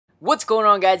What's going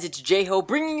on, guys? It's J-Ho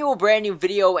bringing you a brand new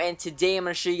video, and today I'm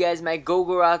going to show you guys my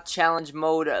Golgoroth challenge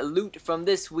mode loot from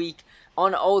this week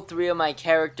on all three of my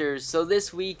characters. So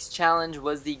this week's challenge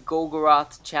was the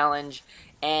Golgoroth challenge,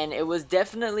 and it was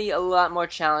definitely a lot more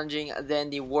challenging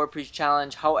than the War Priest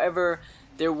challenge. However,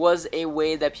 there was a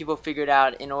way that people figured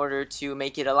out in order to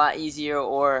make it a lot easier,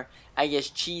 or I guess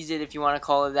cheese it if you want to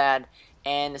call it that.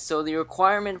 And so the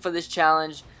requirement for this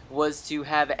challenge was to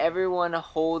have everyone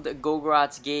hold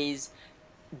Golgoroth's gaze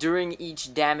during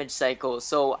each damage cycle.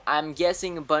 So I'm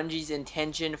guessing Bungie's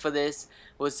intention for this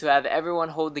was to have everyone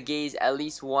hold the gaze at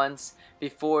least once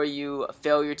before you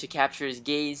failure to capture his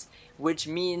gaze, which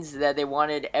means that they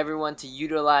wanted everyone to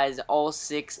utilize all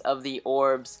 6 of the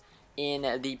orbs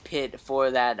in the pit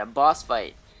for that boss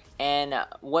fight. And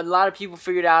what a lot of people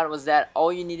figured out was that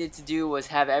all you needed to do was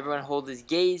have everyone hold his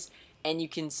gaze, and you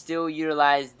can still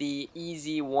utilize the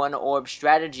easy 1 orb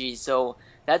strategy. So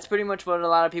that's pretty much what a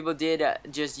lot of people did,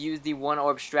 just use the 1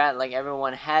 orb strat like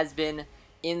everyone has been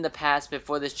in the past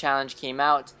before this challenge came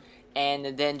out,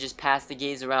 and then just pass the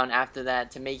gaze around after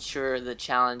that to make sure the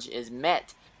challenge is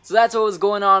met. So that's what was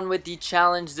going on with the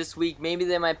challenge this week. Maybe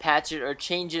they might patch it or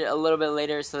change it a little bit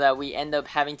later so that we end up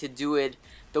having to do it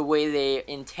the way they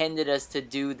intended us to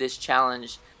do this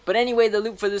challenge. But anyway, the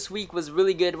loot for this week was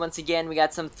really good. Once again, we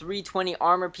got some 320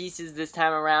 armor pieces this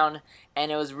time around,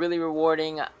 and it was really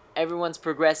rewarding. Everyone's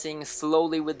progressing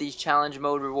slowly with these challenge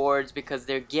mode rewards because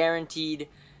they're guaranteed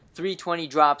 320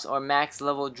 drops or max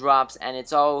level drops, and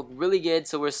it's all really good.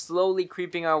 So we're slowly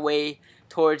creeping our way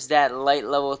towards that light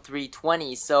level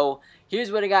 320. So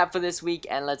here's what I got for this week,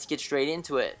 and let's get straight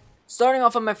into it. Starting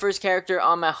off on my first character,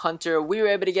 on my Hunter, we were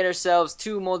able to get ourselves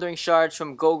 2 Moldering Shards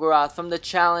from Golgoroth. From the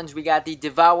challenge, we got the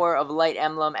Devourer of Light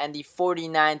Emblem and the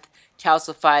 49th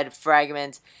Calcified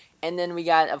Fragment. And then we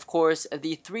got, of course,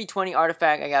 the 320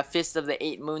 artifact. I got Fist of the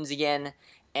 8 Moons again.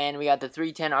 And we got the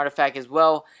 310 artifact as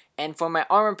well. And for my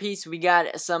armor piece, we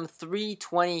got some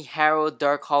 320 Harrowed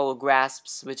Dark Hollow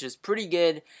Grasps, which is pretty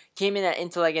good. Came in at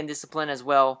Intellect and Discipline as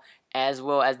well as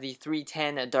the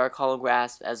 310 Dark Hollow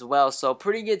Grasp as well. So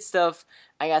pretty good stuff.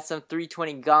 I got some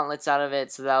 320 gauntlets out of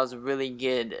it, so that was really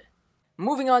good.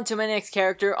 Moving on to my next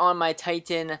character on my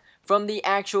Titan. From the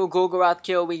actual Golgoroth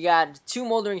kill, we got 2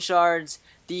 Moldering Shards,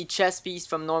 the chest piece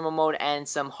from normal mode, and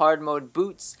some hard mode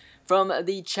boots. From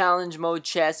the challenge mode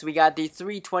chest, we got the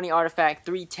 320 artifact,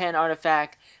 310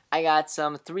 artifact. I got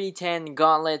some 310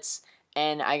 gauntlets,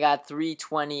 and I got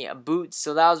 320 boots.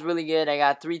 So that was really good. I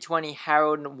got 320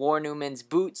 Harrowed War Newman's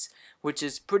boots, which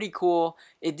is pretty cool.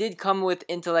 It did come with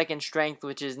intellect and strength,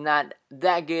 which is not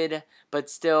that good, but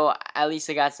still, at least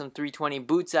I got some 320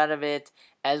 boots out of it,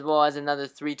 as well as another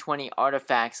 320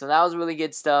 artifact. So that was really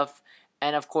good stuff.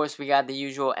 And of course, we got the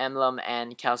usual emblem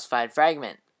and calcified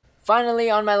fragment. Finally,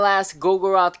 on my last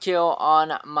Golgoroth kill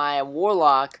on my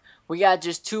Warlock, we got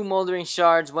just 2 Moldering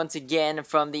Shards once again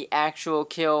from the actual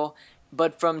kill.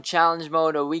 But from challenge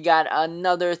mode, we got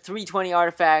another 320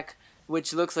 artifact,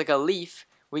 which looks like a leaf.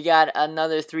 We got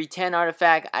another 310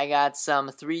 artifact. I got some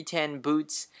 310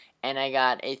 boots, and I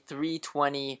got a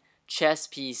 320 chest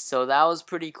piece. So that was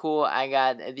pretty cool. I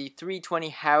got the 320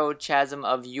 Harrowed Chasm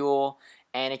of Yule,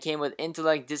 and it came with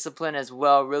Intellect, Discipline as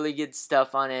well. Really good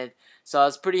stuff on it. So I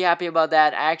was pretty happy about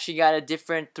that. I actually got a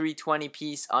different 320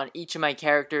 piece on each of my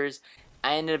characters.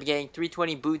 I ended up getting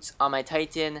 320 boots on my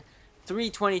Titan,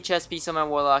 320 chest piece on my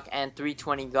Warlock, and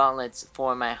 320 gauntlets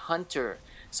for my Hunter.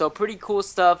 So pretty cool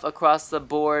stuff across the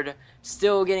board.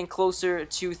 Still getting closer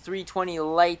to 320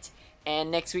 light,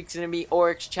 and next week's going to be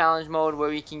Oryx challenge mode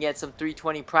where we can get some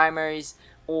 320 primaries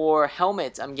or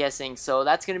helmets, I'm guessing. So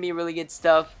that's going to be really good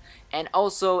stuff. And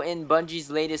also in Bungie's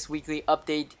latest weekly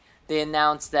update, they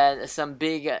announced that some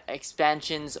big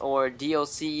expansions or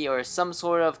DLC or some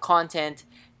sort of content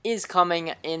is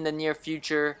coming in the near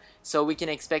future. So we can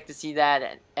expect to see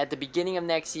that at the beginning of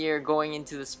next year, going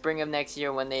into the spring of next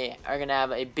year, when they are going to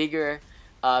have a bigger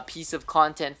piece of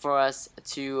content for us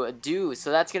to do.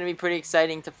 So that's going to be pretty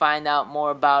exciting to find out more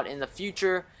about in the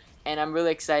future, and I'm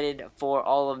really excited for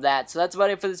all of that. So that's about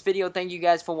it for this video. Thank you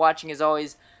guys for watching. As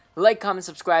always, like, comment,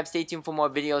 subscribe, stay tuned for more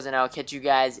videos, and I'll catch you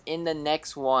guys in the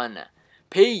next one.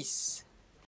 Peace!